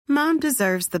Mom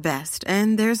deserves the best,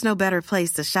 and there's no better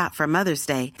place to shop for Mother's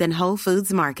Day than Whole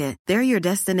Foods Market. They're your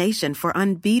destination for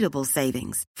unbeatable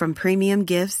savings, from premium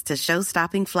gifts to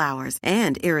show-stopping flowers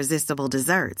and irresistible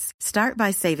desserts. Start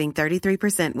by saving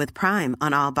 33% with Prime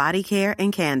on all body care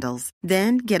and candles.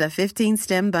 Then get a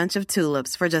 15-stem bunch of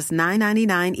tulips for just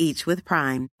 $9.99 each with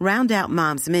Prime. Round out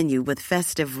Mom's menu with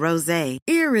festive rosé,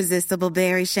 irresistible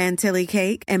berry chantilly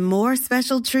cake, and more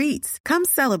special treats. Come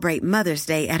celebrate Mother's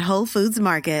Day at Whole Foods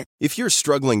Market. If you're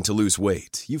struggling to lose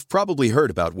weight, you've probably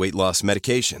heard about weight loss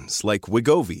medications like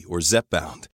Wegovy or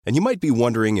Zepbound, and you might be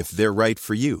wondering if they're right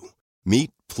for you.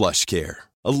 Meet PlushCare,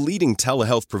 a leading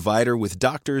telehealth provider with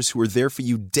doctors who are there for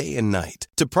you day and night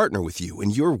to partner with you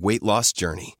in your weight loss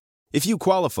journey. If you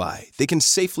qualify, they can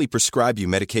safely prescribe you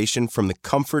medication from the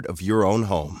comfort of your own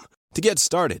home. To get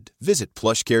started, visit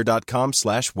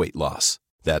plushcare.com/weightloss.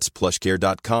 That's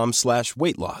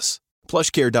plushcare.com/weightloss.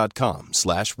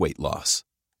 plushcare.com/weightloss.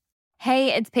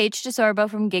 Hey, it's Paige DeSorbo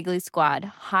from Giggly Squad.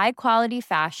 High quality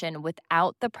fashion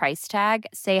without the price tag.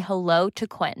 Say hello to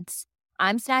Quince.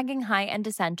 I'm snagging high-end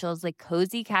essentials like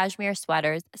cozy cashmere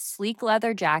sweaters, sleek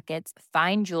leather jackets,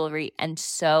 fine jewelry, and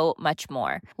so much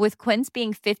more. With Quince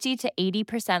being 50 to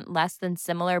 80% less than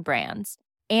similar brands.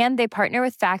 And they partner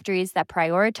with factories that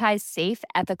prioritize safe,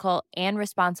 ethical, and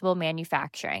responsible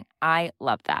manufacturing. I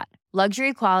love that.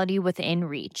 Luxury quality within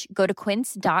reach. Go to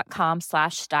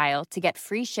quince.com/style to get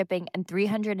free shipping and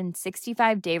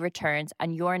 365-day returns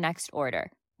on your next order.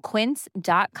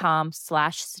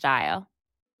 Quince.com/style.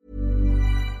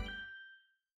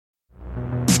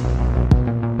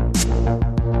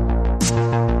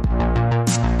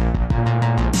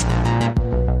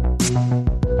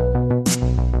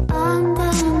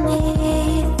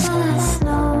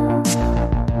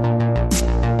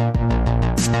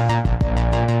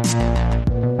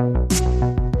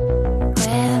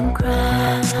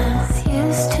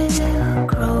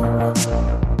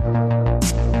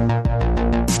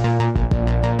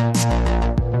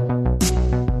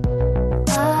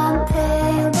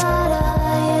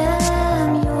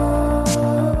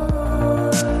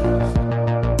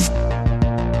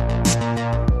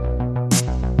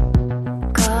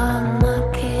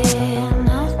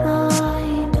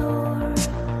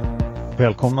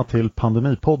 Välkomna till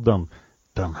Pandemipodden.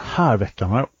 Den här veckan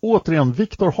har jag återigen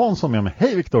Viktor Hansson med mig.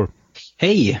 Hej Viktor!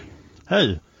 Hej!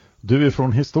 Hej! Du är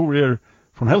från Historier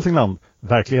från Hälsingland,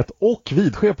 Verklighet och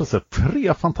Vidskepelse.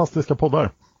 3 fantastiska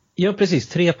poddar. Ja, precis.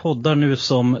 3 poddar nu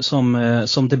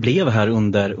som det blev här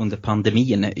under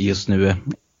pandemin just nu.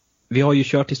 Vi har ju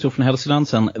kört Historier från Hälsingland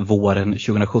sedan våren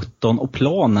 2017 och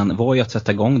planen var ju att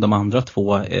sätta igång de andra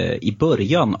 2 i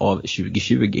början av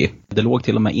 2020. Det låg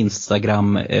till och med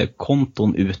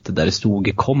Instagram-konton ute där det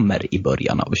stod kommer i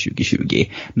början av 2020.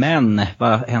 Men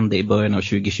vad hände i början av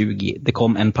 2020? Det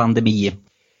kom en pandemi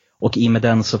och i med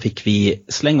den så fick vi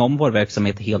slänga om vår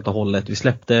verksamhet helt och hållet. Vi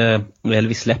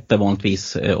släpper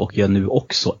vanligtvis och gör nu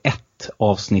också ett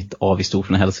avsnitt av Historier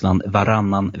från Hälsingland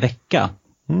varannan vecka.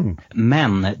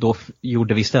 Men då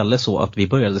gjorde vi istället så att vi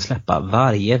började släppa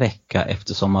varje vecka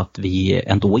eftersom att vi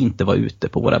ändå inte var ute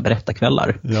på våra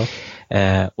berättarkvällar. Ja.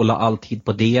 Och la all tid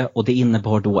på det, och det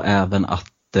innebar då även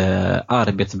att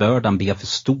arbetsbördan blev för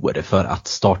stor för att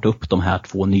starta upp de här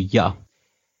 2 nya.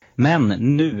 Men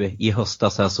nu i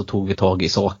höstas här så tog vi tag i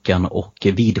saken och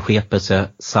vidskepelse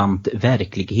samt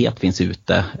verklighet finns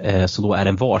ute. Så då är det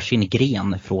en varsin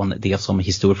gren från det som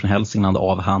Historier från Hälsingland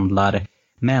avhandlar.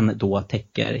 Men då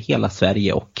täcker hela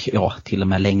Sverige och ja, till och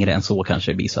med längre än så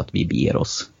kanske det blir så att vi beger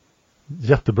oss.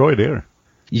 Jättebra idéer.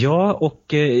 Ja, och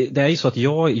det är ju så att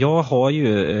jag har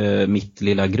ju mitt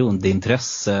lilla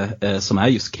grundintresse som är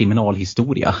just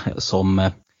kriminalhistoria som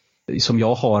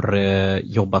jag har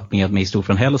jobbat med Historier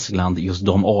från Hälsingland, just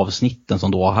de avsnitten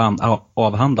som då har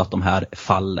avhandlat de här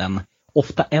fallen,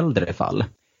 ofta äldre fall.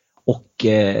 Och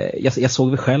jag såg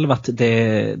väl själv att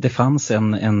det fanns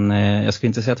en jag skulle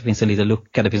inte säga att det finns en liten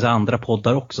lucka, det finns andra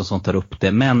poddar också som tar upp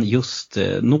det, men just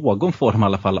någon form i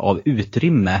alla fall av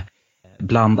utrymme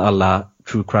bland alla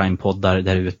true crime-poddar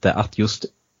där ute att just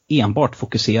enbart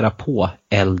fokusera på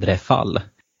äldre fall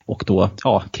och då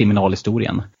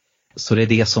kriminalhistorien. Så det är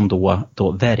det som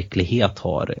då verklighet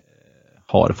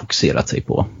har fokuserat sig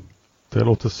på. Det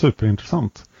låter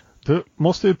superintressant. Du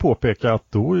måste ju påpeka att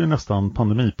då är ju nästan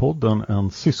Pandemipodden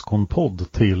en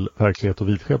syskonpodd till Verklighet och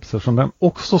Vidskepelse som den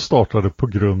också startade på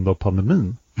grund av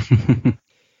pandemin.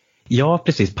 Ja,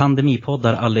 precis.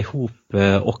 Pandemipoddar allihop,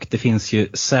 och det finns ju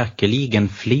säkerligen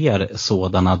fler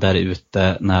sådana där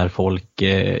ute när folk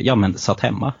satt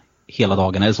hemma hela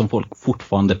dagen, eller som folk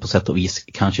fortfarande på sätt och vis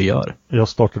kanske gör. Jag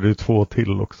startade ju 2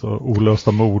 till också,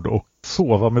 Olösta mord och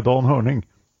Sova med Dan Hörning.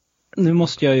 Nu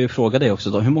måste jag ju fråga dig också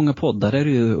då, hur många poddar är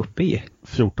du uppe i?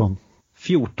 14.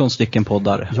 14 stycken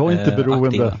poddar. Jag är inte beroende,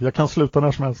 aktiva. Jag kan sluta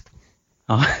när som helst.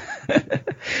 Ja.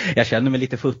 Jag känner mig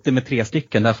lite futtig med 3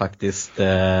 stycken där faktiskt.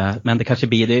 Men det kanske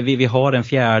blir det. Vi har en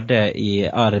 4:e i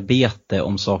arbete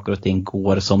om saker och ting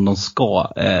går som de ska.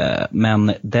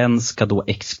 Men den ska då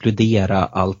exkludera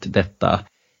allt detta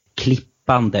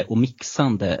klippande och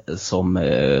mixande som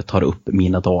tar upp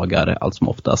mina dagar allt som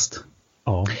oftast.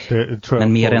 Ja, det tror jag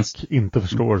men mer folk inte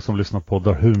förstår som lyssnar på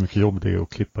poddar hur mycket jobb det är att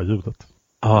klippa ljudet.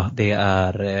 Ja, det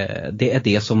är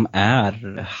det som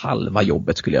är halva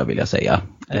jobbet skulle jag vilja säga.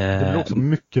 Det blir också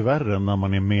mycket värre när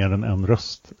man är mer än en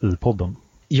röst i podden.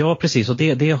 Ja, precis. Och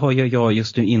det har jag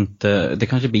just nu inte. Det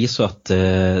kanske blir så att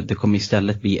det kommer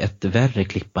istället bli ett värre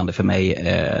klippande för mig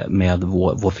med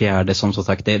vår 4:e som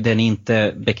sagt. Den är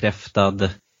inte bekräftad.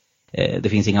 Det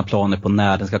finns inga planer på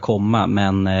när den ska komma,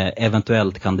 men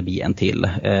eventuellt kan det bli en till.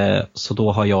 Så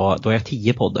då har jag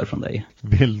 10 poddar från dig.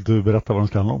 Vill du berätta vad de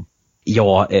ska handla om?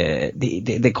 Ja,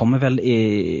 det kommer väl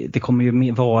det kommer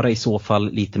ju vara i så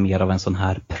fall lite mer av en sån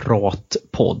här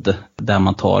pratpodd där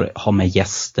man har med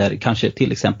gäster, kanske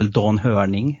till exempel Dan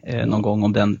Hörning någon gång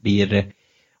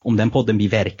om den podden blir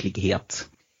verklighet.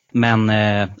 Men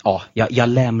ja, jag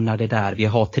lämnar det där. Vi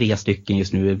har 3 stycken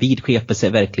just nu: vidskepelse,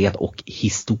 verklighet och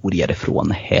historier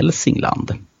från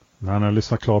Hälsingland. När ni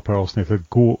lyssnar klart på det här avsnittet,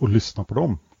 gå och lyssna på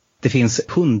dem. Det finns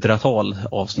 100-tal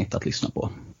avsnitt att lyssna på.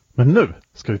 Men nu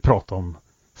ska vi prata om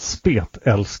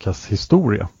spetälskas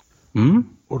historia.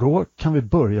 Och då kan vi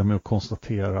börja med att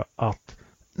konstatera att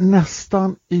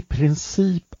nästan i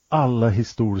princip alla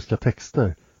historiska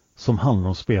texter som handlar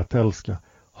om spetälska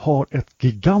har ett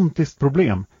gigantiskt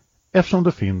problem, eftersom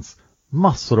det finns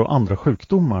massor av andra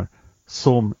sjukdomar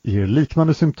som ger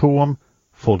liknande symptom.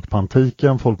 Folk på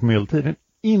antiken, folk på medeltiden,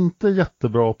 inte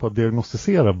jättebra på att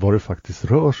diagnostisera vad det faktiskt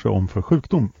rör sig om för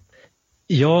sjukdom.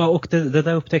 Ja, och det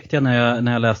där upptäckte jag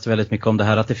när jag läste väldigt mycket om det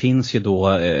här, att det finns ju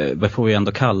då, vad får vi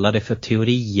ändå kalla det för,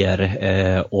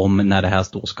 teorier om när det här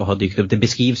då ska ha dykt upp. Det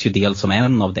beskrivs ju dels som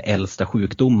en av de äldsta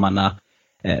sjukdomarna,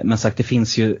 men sagt det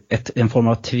finns ju en form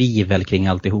av tvivel kring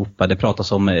alltihopa. Det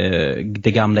pratas om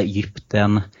det gamla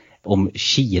Egypten, om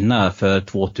Kina för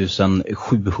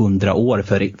 2700 år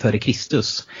före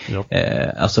Kristus, ja.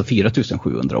 Alltså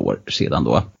 4700 år sedan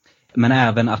då. Men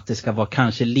även att det ska vara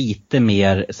kanske lite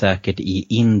mer säkert i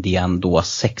Indien då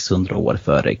 600 år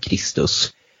före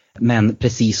Kristus. Men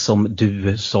precis som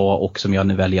du sa och som jag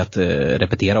nu väljer att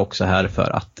repetera också här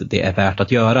för att det är värt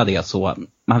att göra det, så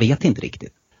man vet inte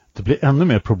riktigt. Det blir ännu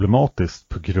mer problematiskt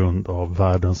på grund av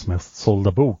världens mest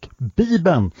sålda bok,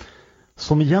 Bibeln,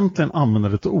 som egentligen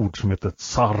använder ett ord som heter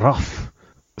saraf,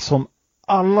 som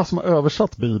alla som har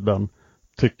översatt Bibeln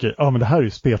tycker, ja men det här är ju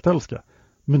spetälska.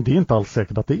 Men det är inte alls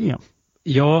säkert att det är.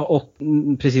 Ja, och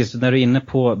precis när du är inne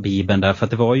på Bibeln där, för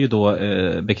att det var ju då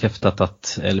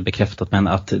bekräftat men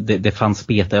att det fanns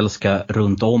spetälska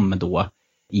runt om då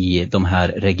i de här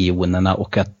regionerna,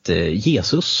 och att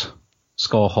Jesus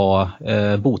ska ha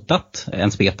botat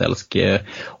en spetälsk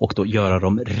och då göra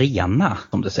dem rena,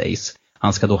 som det sägs.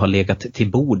 Han ska då ha legat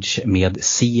till bords med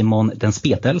Simon den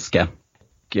spetälska.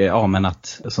 Ja, men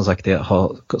att som sagt det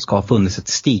ska ha funnits ett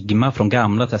stigma från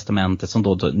gamla testamentet som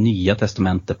då nya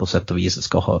testamentet på sätt och vis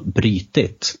ska ha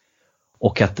brytit.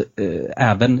 Och att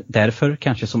även därför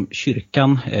kanske som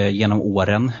kyrkan genom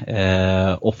åren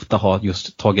ofta har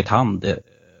just tagit hand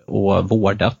och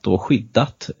vårdat och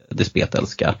skyddat det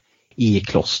spetälska i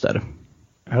kloster.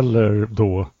 Eller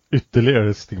då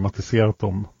ytterligare stigmatiserat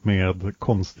dem med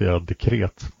konstiga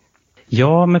dekret.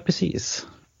 Ja, men precis.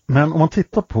 Men om man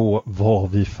tittar på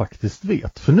vad vi faktiskt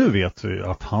vet, för nu vet vi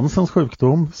att Hansens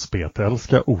sjukdom,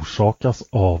 spetälska, orsakas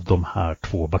av de här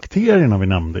 2 bakterierna vi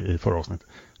nämnde i förra avsnittet.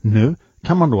 Nu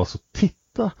kan man då alltså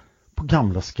titta på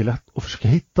gamla skelett och försöka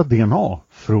hitta DNA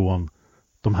från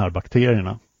de här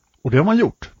bakterierna. Och det har man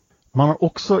gjort. Man har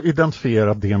också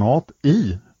identifierat DNA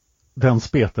i den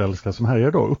spetälska som härjar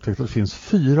idag, upptäckt att det finns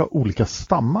 4 olika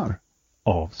stammar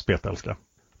av spetälska.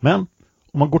 Men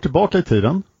om man går tillbaka i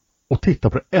tiden och tittar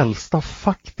på det äldsta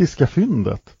faktiska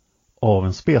fyndet av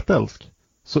en spetälsk,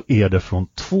 så är det från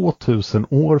 2000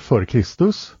 år före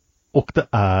Kristus, och det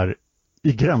är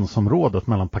i gränsområdet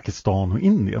mellan Pakistan och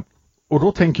Indien. Och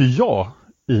då tänker jag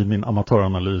i min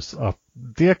amatöranalys att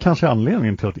det kanske är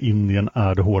anledningen till att Indien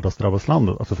är det hårdast drabbade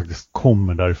landet, att det faktiskt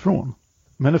kommer därifrån.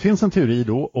 Men det finns en teori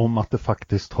då om att det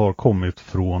faktiskt har kommit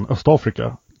från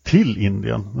Östafrika till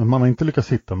Indien, men man har inte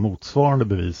lyckats hitta motsvarande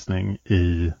bevisning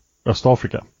i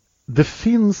Östafrika. Det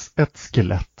finns ett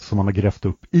skelett som man har grävt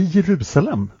upp i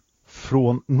Jerusalem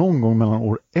från någon gång mellan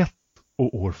år 1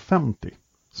 och år 50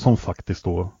 som faktiskt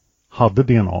då hade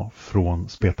DNA från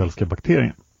spetälska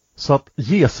bakterien. Så att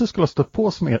Jesus skulle ha stött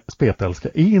på spetälska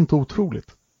är inte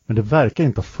otroligt. Men det verkar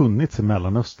inte ha funnits i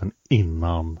Mellanöstern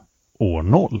innan år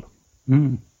 0.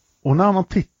 Mm. Och när man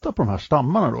tittar på de här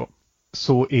stammarna då,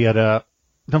 så är det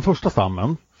den första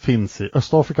stammen finns i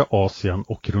Östafrika, Asien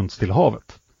och runt Stilla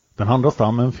havet. Den andra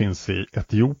stammen finns i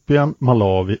Etiopien,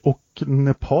 Malawi och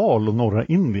Nepal och norra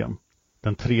Indien.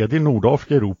 Den tredje i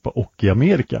Nordafrika, Europa och i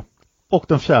Amerika. Och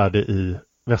den fjärde i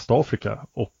Västafrika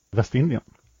och Västindien.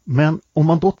 Men om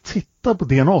man då tittar på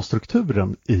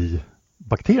DNA-strukturen i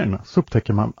bakterierna så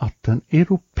upptäcker man att den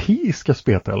europeiska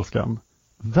spetälskan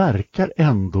verkar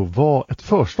ändå vara ett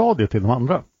förstadie till de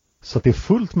andra. Så att det är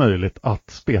fullt möjligt att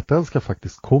spetälska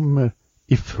faktiskt kommer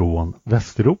ifrån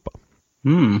Västeuropa.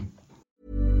 Mm.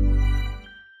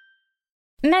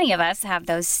 Many of us have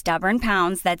those stubborn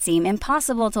pounds that seem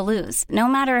impossible to lose, no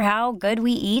matter how good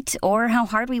we eat or how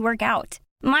hard we work out.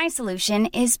 My solution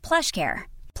is PlushCare.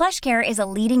 PlushCare is a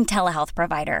leading telehealth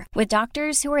provider with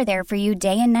doctors who are there for you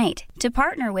day and night to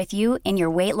partner with you in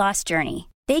your weight loss journey.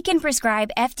 They can prescribe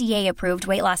FDA-approved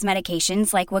weight loss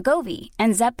medications like Wegovy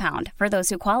and Zepbound for those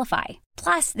who qualify.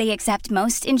 Plus, they accept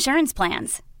most insurance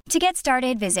plans. To get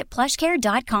started, visit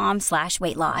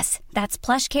plushcare.com/weightloss. That's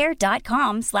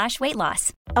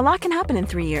plushcare.com/weightloss. A lot can happen in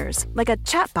 3 years, like a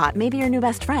chatbot may be your new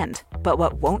best friend. But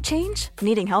what won't change?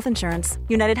 Needing health insurance.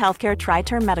 United Healthcare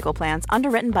Tri-Term Medical Plans,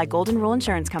 underwritten by Golden Rule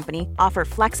Insurance Company, offer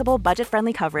flexible,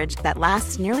 budget-friendly coverage that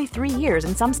lasts nearly 3 years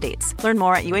in some states. Learn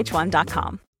more at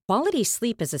uh1.com. Quality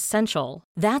sleep is essential.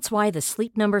 That's why the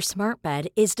Sleep Number Smart Bed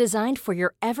is designed for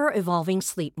your ever-evolving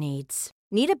sleep needs.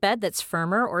 Need a bed that's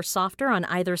firmer or softer on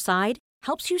either side?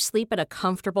 Helps you sleep at a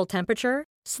comfortable temperature?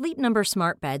 Sleep Number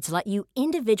Smart Beds let you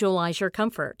individualize your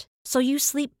comfort, so you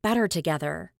sleep better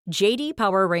together. JD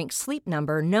Power ranks Sleep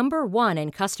Number #1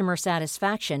 in customer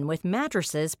satisfaction with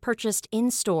mattresses purchased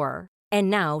in-store. And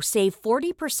now save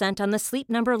 40% on the Sleep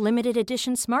Number Limited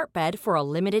Edition Smart Bed for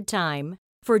a limited time.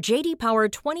 For JD Power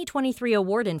 2023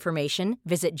 award information,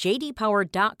 visit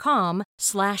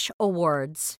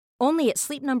jdpower.com/awards. Only at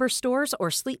Sleep Number stores or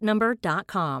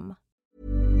sleepnumber.com.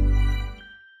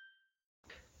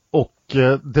 Och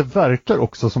det verkar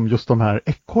också som just de här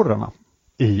ekorrarna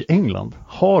i England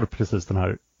har precis den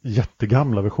här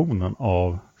jättegamla versionen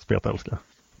av spetälska.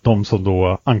 De som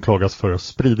då anklagas för att ha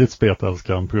spridit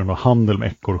spetälskan på grund av handel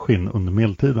med ekorrskinn under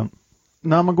medeltiden.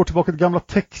 När man går tillbaka till gamla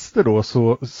texter då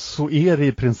så är det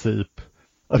i princip,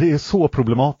 det är så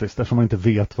problematiskt eftersom man inte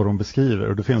vet vad de beskriver.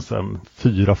 Och det finns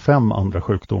 4-5 andra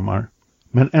sjukdomar.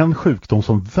 Men en sjukdom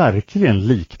som verkligen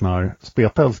liknar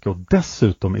spetälska och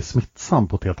dessutom är smittsam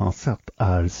på ett helt annat sätt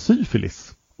är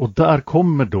syfilis. Och där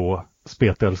kommer då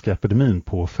spetälskaepidemin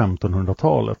på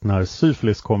 1500-talet när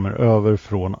syfilis kommer över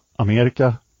från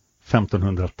Amerika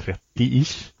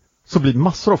 1530-ish. Så blir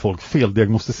massor av folk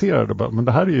feldiagnostiserade. Men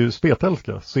det här är ju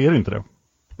spetälska, så är det inte det.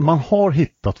 Man har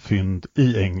hittat fynd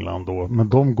i England då, men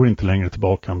de går inte längre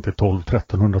tillbaka än till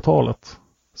 1200-1300-talet.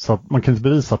 Så att man kan inte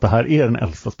bevisa att det här är den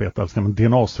äldsta spetälskan, men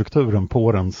DNA-strukturen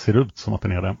på den ser ut som att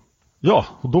den är det. Ja,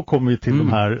 och då kommer vi till de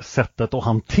här sättet att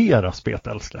hantera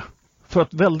spetälska. För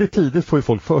att väldigt tidigt får ju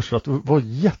folk för sig att vad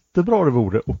jättebra det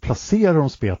vore att placera de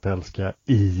spetälska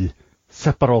i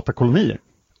separata kolonier.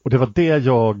 Och det var det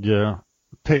jag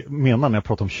menar när jag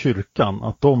pratar om kyrkan,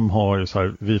 att de har ju så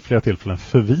här vid flera tillfällen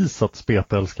förvisat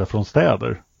spetälska från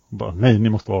städer. Bara, nej, ni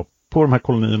måste vara på de här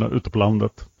kolonierna ute på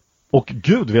landet. Och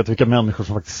Gud vet vilka människor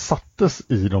som faktiskt sattes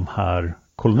i de här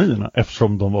kolonierna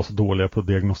eftersom de var så dåliga på att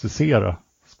diagnostisera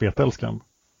spetälskan.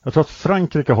 Jag tror att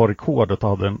Frankrike har rekordet och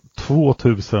hade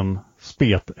 2000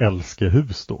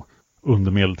 spetälskehus då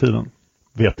under medeltiden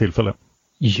vid ett tillfälle.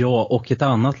 Ja, och ett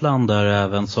annat land där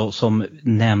även som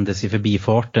nämndes i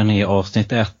förbifarten i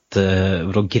avsnitt 1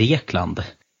 var Grekland.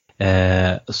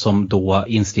 Som då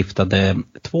instiftade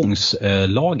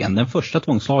tvångslagen, den första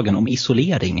tvångslagen om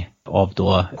isolering av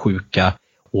då sjuka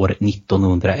år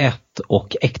 1901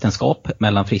 och äktenskap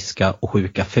mellan friska och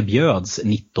sjuka förbjöds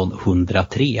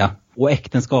 1903 och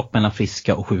äktenskap mellan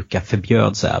friska och sjuka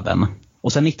förbjöds även.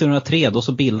 Och sen 1903 då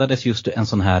så bildades just en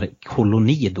sån här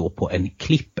koloni då på en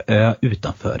klippö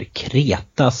utanför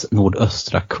Kretas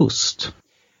nordöstra kust.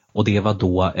 Och det var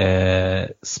då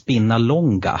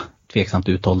Spinalonga, tveksamt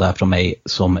uttal där från mig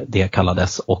som det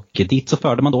kallades. Och dit så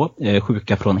förde man då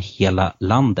sjuka från hela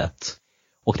landet.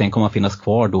 Och den kommer att finnas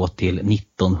kvar då till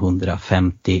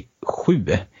 1957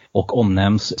 och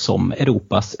omnämns som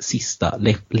Europas sista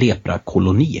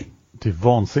leprakoloni. Det är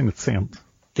vansinnigt sent.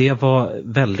 Det var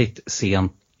väldigt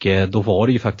sent. Då var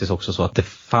det ju faktiskt också så att det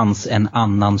fanns en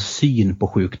annan syn på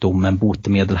sjukdomen.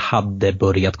 Botemedel hade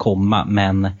börjat komma,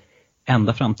 men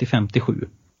ända fram till 57.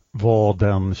 Var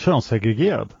den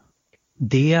könssegregerad?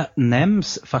 Det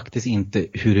nämns faktiskt inte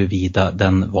huruvida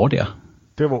den var det.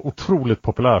 Det var otroligt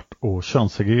populärt att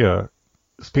könssegregera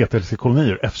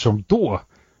spetälskekolonier eftersom då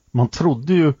man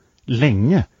trodde ju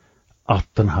länge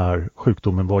att den här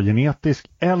sjukdomen var genetisk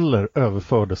eller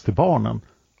överfördes till barnen.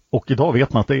 Och idag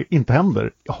vet man att det inte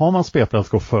händer. Har man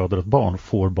spetälska och föder ett barn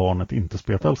får barnet inte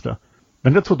spetälska.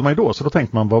 Men det trodde man ju då, så då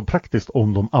tänkte man vad praktiskt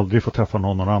om de aldrig får träffa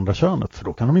någon av det andra könet. För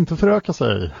då kan de inte föröka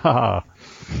sig. Haha.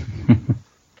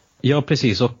 Ja,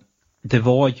 precis. Och det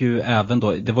var ju även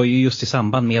då, det var ju just i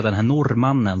samband med den här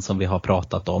norrmannen som vi har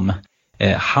pratat om,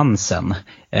 Hansen,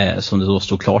 som det då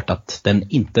stod klart att den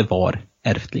inte var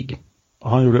ärftlig.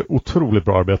 Han gjorde otroligt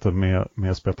bra arbete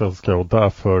med spetälska och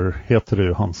därför heter det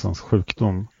ju Hansens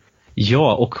sjukdom.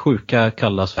 Ja, och sjuka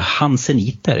kallas för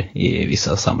hanseniter i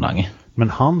vissa sammanhang. Men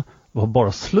han var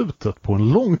bara slutet på en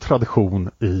lång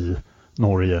tradition i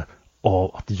Norge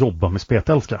av att jobba med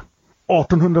spetälska.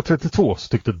 1832 så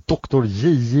tyckte doktor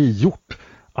J.J. Hjort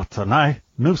att nej,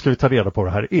 nu ska vi ta reda på vad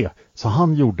det här är. Så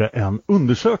han gjorde en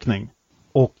undersökning.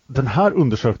 Och den här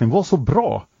undersökningen var så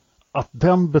bra att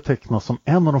den betecknas som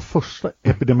en av de första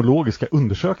epidemiologiska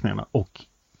undersökningarna. Och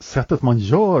sättet man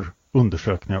gör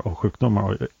undersökningar av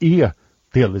sjukdomar är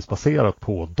delvis baserat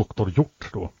på doktor Hjort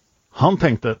då. Han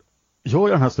tänkte, gör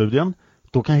jag den här studien,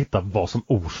 då kan jag hitta vad som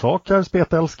orsakar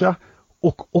spetälska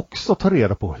och också ta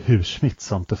reda på hur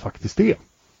smittsamt det faktiskt är.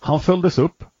 Han följdes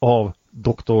upp av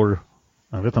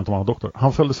jag vet inte om han var doktor,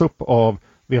 han följdes upp av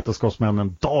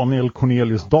vetenskapsmännen Daniel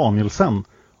Cornelius Danielsen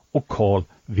och Carl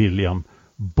William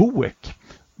Boeck.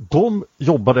 De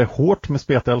jobbade hårt med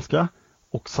spetälska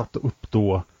och satte upp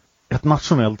då ett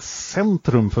nationellt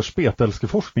centrum för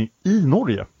spetälskeforskning i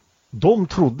Norge. De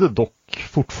trodde dock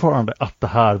fortfarande att det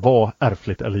här var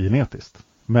ärftligt eller genetiskt.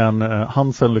 Men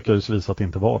Hansen lyckades visa att det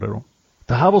inte var det då.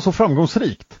 Det här var så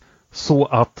framgångsrikt så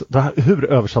att, hur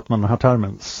översatte man den här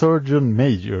termen? Surgeon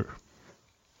Major.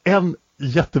 En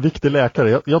jätteviktig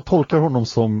läkare, jag tolkar honom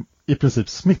som i princip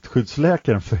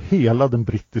smittskyddsläkaren för hela den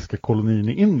brittiska kolonin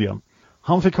i Indien.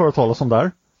 Han fick höra talas om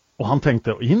där och han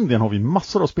tänkte, i Indien har vi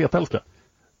massor av spetälska.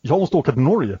 Jag måste åka till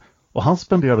Norge. Och han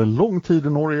spenderade lång tid i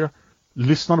Norge,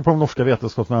 lyssnade på de norska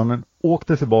vetenskapsmännen,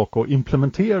 åkte tillbaka och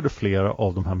implementerade flera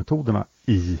av de här metoderna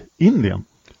i Indien.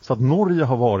 Så att Norge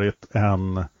har varit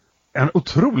en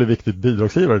otroligt viktig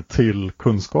bidragsgivare till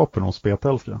kunskapen om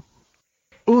spetälska.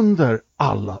 Under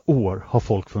alla år har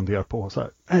folk funderat på så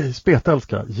här,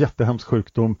 spetälska, jättehemsk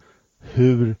sjukdom,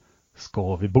 hur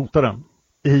ska vi bota den?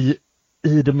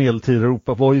 I det medeltida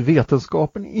Europa var ju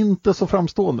vetenskapen inte så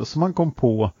framstående så man kom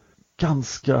på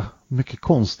ganska mycket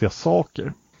konstiga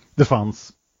saker. Det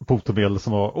fanns botemedel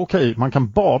som var okej, man kan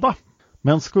bada,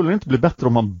 men skulle det inte bli bättre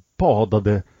om man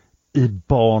badade i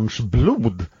barns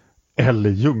blod eller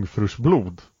jungfrurs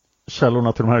blod?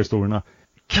 Källorna till de här historierna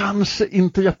kanske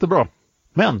inte jättebra.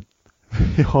 Men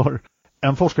vi har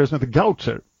en forskare som heter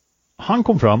Gaucher. Han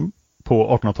kom fram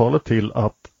på 1800-talet till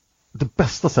att det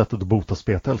bästa sättet att bota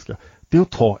spetälska, det är att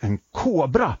ta en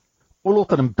kobra och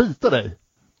låta den bita dig.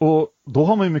 Och då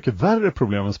har man ju mycket värre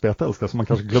problem med spetälska så man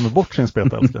kanske glömmer bort sin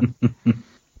spetälska.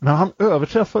 Men han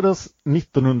överträffades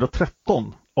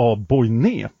 1913 av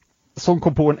Boyné som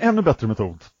kom på en ännu bättre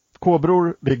metod.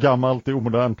 Kobror, det är gammalt, det är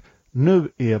omodernt. Nu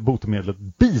är botemedlet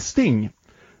bisting.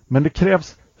 Men det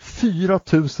krävs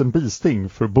 4000 bisting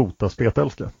för att bota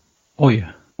spetälska.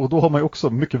 Oj. Och då har man ju också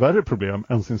mycket värre problem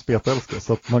än sin spetälska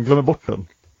så att man glömmer bort den.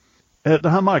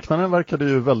 Den här marknaden verkade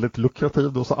ju väldigt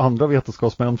lukrativ och så andra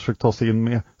vetenskapsmän försökte ta sig in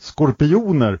med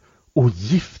skorpioner och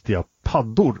giftiga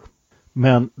paddor.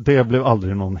 Men det blev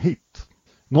aldrig någon hit.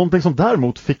 Någonting som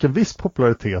däremot fick en viss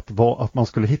popularitet var att man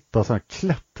skulle hitta såna här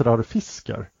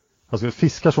klättrarfiskar. Alltså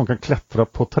fiskar som kan klättra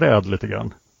på träd lite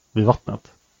grann vid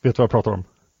vattnet. Vet du vad jag pratar om?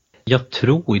 Jag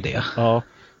tror det. Ja.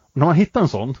 Och när man hittar en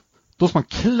sån, då ska man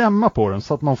klämma på den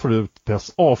så att man får ut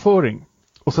dess avföring.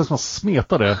 Och sen ska man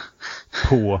smeta det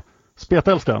på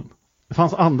spetälskan. Det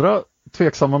fanns andra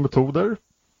tveksamma metoder.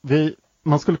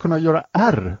 Man skulle kunna göra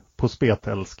ärr på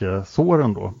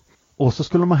spetälskesåren då. Och så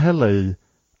skulle man hälla i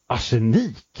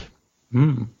arsenik.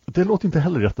 Mm. Det låter inte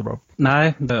heller jättebra.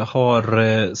 Nej, det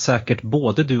har säkert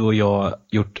både du och jag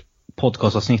gjort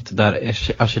podcastavsnitt där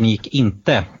arsenik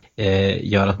inte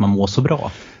gör att man mår så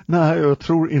bra. Nej, jag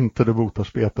tror inte det botar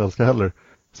spetälska heller.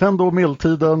 Sen då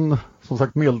medeltiden, som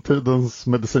sagt medeltidens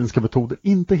medicinska metoder,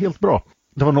 inte helt bra.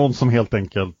 Det var någon som helt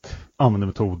enkelt använde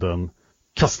metoden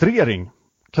kastrering.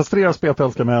 Kastrera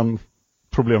spetälska män,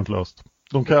 problemet löst.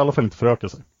 De kan i alla fall inte föröka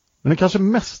sig. Men den kanske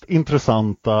mest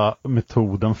intressanta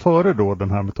metoden före då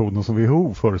den här metoden som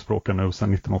WHO förespråkar nu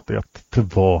sedan 1981,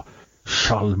 det var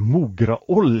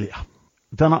Chalmograolja.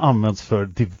 Den har använts för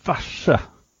diverse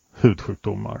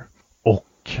hudsjukdomar.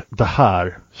 Och Och det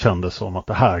här kändes som att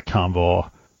det här kan vara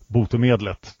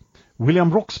botemedlet.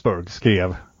 William Roxburgh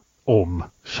skrev om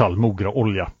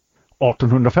Chalmograolja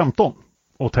 1815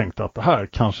 och tänkte att det här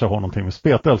kanske har någonting med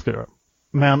spetälska att göra.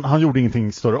 Men han gjorde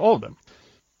ingenting större av det.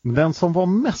 Den som var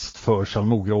mest för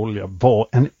Chalmograolja var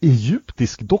en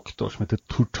egyptisk doktor som heter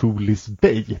Turtulis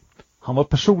Bey. Han var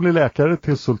personlig läkare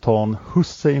till sultan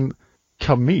Hussein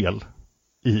Kamel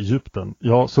i Egypten.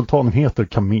 Ja, sultanen heter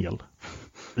Kamel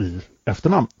i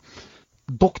efternamn.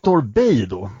 Doktor Bey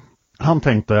då,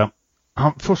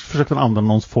 först försökte han använda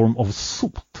någon form av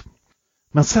sot.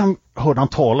 Men sen hörde han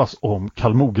talas om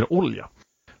Chalmograolja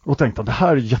och tänkte att det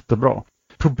här är jättebra.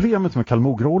 Problemet med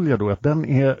Chalmograolja då är att den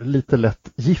är lite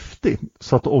lätt giftig,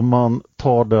 så att om man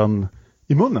tar den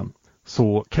i munnen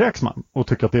så kräks man och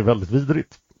tycker att det är väldigt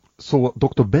vidrigt. Så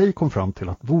Dr. Bey kom fram till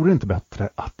att vore det inte bättre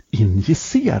att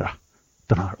injicera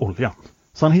den här oljan.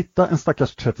 Så han hittade en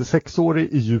stackars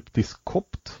 36-årig egyptisk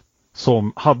kopt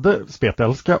som hade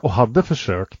spetälska och hade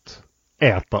försökt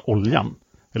äta oljan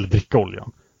eller dricka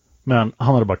oljan. Men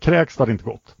han hade bara kräks, det hade inte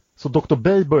gått. Så Dr.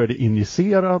 Bey började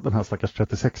injicera den här stackars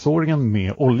 36-åringen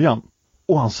med oljan.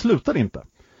 Och han slutade inte.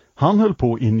 Han höll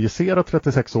på att injicera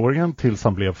 36-åringen tills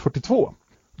han blev 42.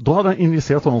 Då hade han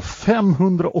injicerat honom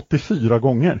 584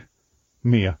 gånger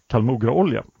med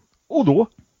Chalmograolja. Och då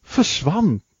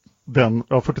försvann den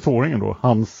 42-åringen då,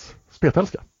 hans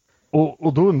spetälska.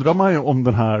 Och då undrar man ju om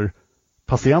den här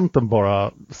patienten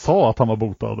bara sa att han var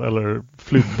botad eller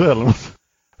flydde eller något.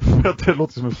 För att det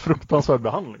låter som en fruktansvärd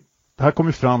behandling. Det här kom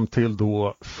ju fram till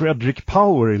då Frederick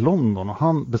Power i London och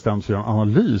han bestämde sig för en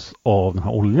analys av den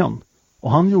här oljan.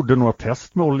 Och han gjorde några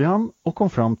test med oljan och kom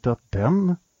fram till att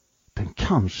den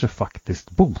kanske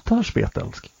faktiskt botar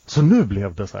spetälsk. Så nu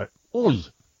blev det så här, oj,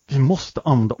 vi måste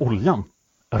använda oljan.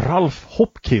 Ralph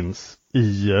Hopkins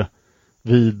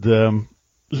vid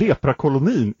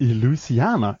leprakolonin i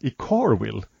Louisiana i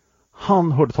Carville.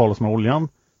 Han hörde talas om oljan.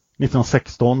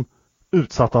 1916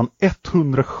 utsatte han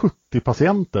 170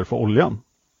 patienter för oljan.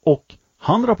 Och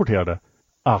han rapporterade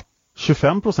att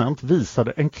 25%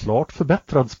 visade en klart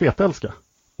förbättrad spetälska.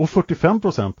 Och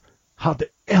 45% hade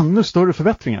ännu större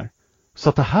förbättringar. Så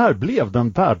att det här blev den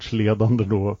världsledande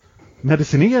då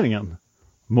medicineringen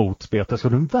mot spetälska.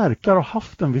 Den verkar ha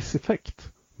haft en viss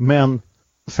effekt. Men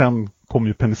sen kom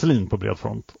ju penicillin på bred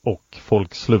front och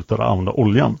folk slutade använda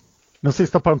oljan. Den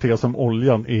sista parentesen om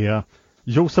oljan är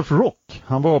Joseph Rock.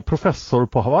 Han var professor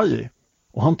på Hawaii.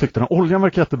 Och han tyckte att oljan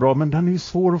verkar jättebra, men den är ju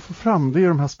svår att få fram. Det är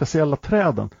de här speciella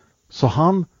träden. Så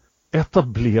han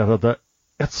etablerade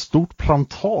ett stort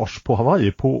plantage på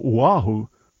Hawaii, på Oahu.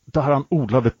 Där han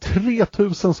odlade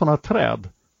 3000 sådana här träd.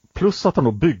 Plus att han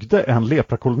då byggde en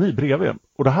leprakoloni bredvid.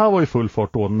 Och det här var ju full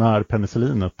fart då när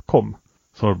penicillinet kom.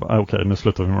 Så okej, nu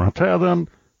slutar vi med de här träden.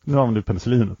 Nu använder vi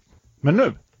penicillinet. Men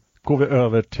nu går vi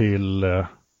över till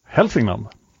Hälsingland.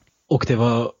 Och det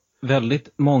var väldigt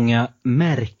många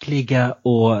märkliga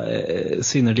och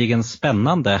synnerligen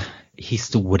spännande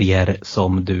historier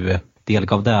som du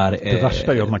delgav där. Det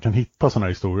värsta är att man kan hitta sådana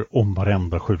här historier om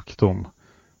varenda sjukdom.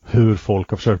 Hur folk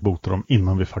har försökt bota dem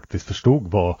innan vi faktiskt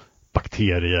förstod vad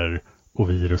bakterier och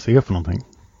virus är för någonting.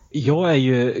 Jag är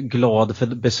ju glad för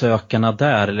besökarna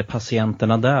där, eller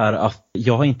patienterna där, att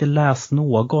jag har inte läst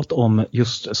något om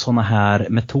just sådana här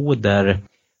metoder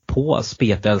på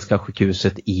Spetälska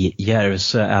sjukhuset i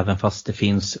Järvsö, även fast det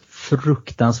finns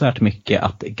fruktansvärt mycket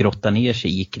att grotta ner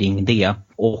sig i kring det.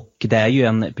 Och det är ju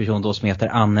en person då som heter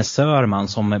Anne Sörman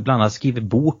som bland annat skriver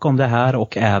bok om det här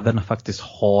och även faktiskt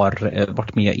har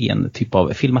varit med i en typ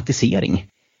av filmatisering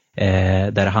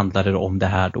där det handlade om det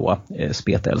här då,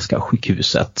 Spetälska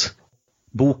sjukhuset.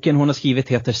 Boken hon har skrivit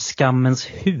heter Skammens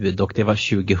hud och det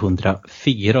var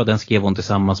 2004 och den skrev hon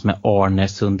tillsammans med Arne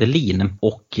Sundelin.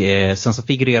 Och sen så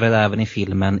figurerade även i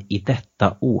filmen I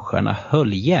detta osköna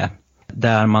hölje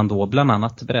där man då bland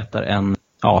annat berättar en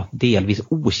delvis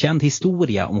okänd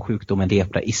historia om sjukdomen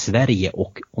lepra i Sverige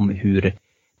och om hur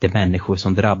det människor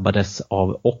som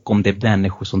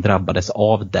drabbades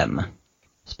av den.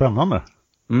 Spännande.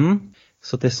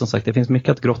 Så det är som sagt, det finns mycket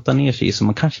att grotta ner sig i som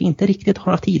man kanske inte riktigt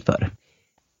har tid för.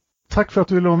 Tack för att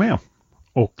du ville vara med.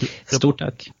 Och stort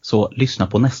tack. Så lyssna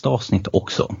på nästa avsnitt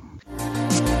också.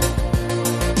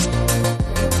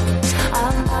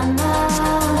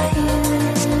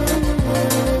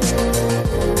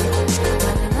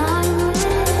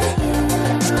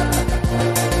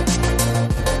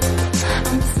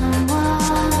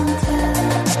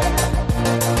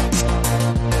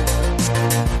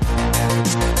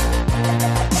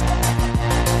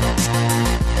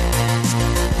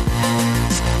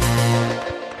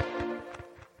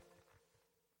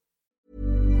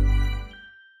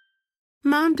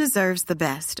 Mom deserves the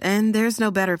best, and there's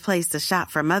no better place to shop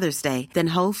for Mother's Day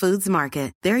than Whole Foods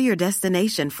Market. They're your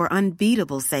destination for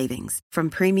unbeatable savings, from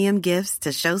premium gifts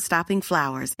to show-stopping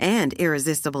flowers and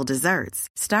irresistible desserts.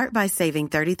 Start by saving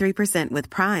 33% with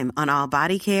Prime on all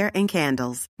body care and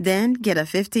candles. Then get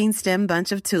a 15-stem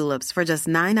bunch of tulips for just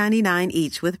 $9.99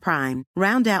 each with Prime.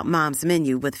 Round out Mom's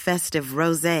menu with festive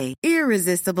rosé,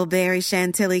 irresistible berry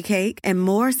chantilly cake, and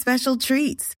more special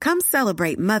treats. Come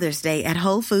celebrate Mother's Day at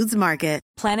Whole Foods Market.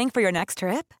 Planning for your next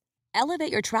trip?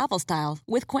 Elevate your travel style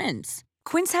with Quince.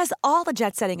 Quince has all the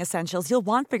jet-setting essentials you'll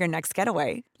want for your next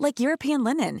getaway, like European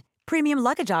linen, premium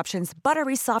luggage options,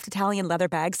 buttery soft Italian leather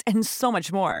bags, and so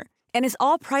much more. And is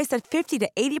all priced at 50 to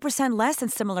 80% less than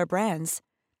similar brands.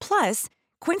 Plus,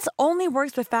 Quince only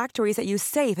works with factories that use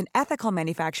safe and ethical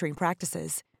manufacturing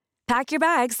practices. Pack your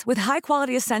bags with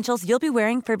high-quality essentials you'll be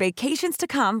wearing for vacations to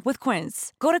come with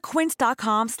Quince. Go to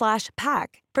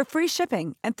quince.com/pack for free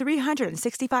shipping and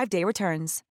 365-day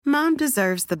returns. Mom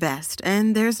deserves the best,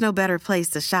 and there's no better place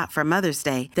to shop for Mother's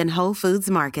Day than Whole Foods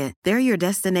Market. They're your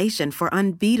destination for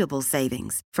unbeatable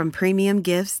savings, from premium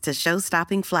gifts to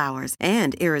show-stopping flowers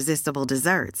and irresistible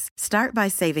desserts. Start by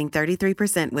saving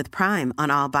 33% with Prime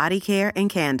on all body care and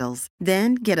candles.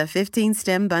 Then get a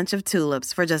 15-stem bunch of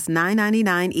tulips for just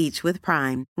 $9.99 each with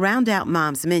Prime. Round out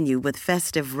Mom's menu with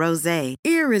festive rosé,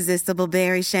 irresistible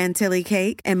berry chantilly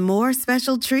cake, and more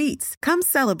special treats. Come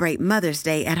celebrate Mother's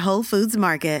Day at Whole Foods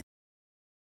Market.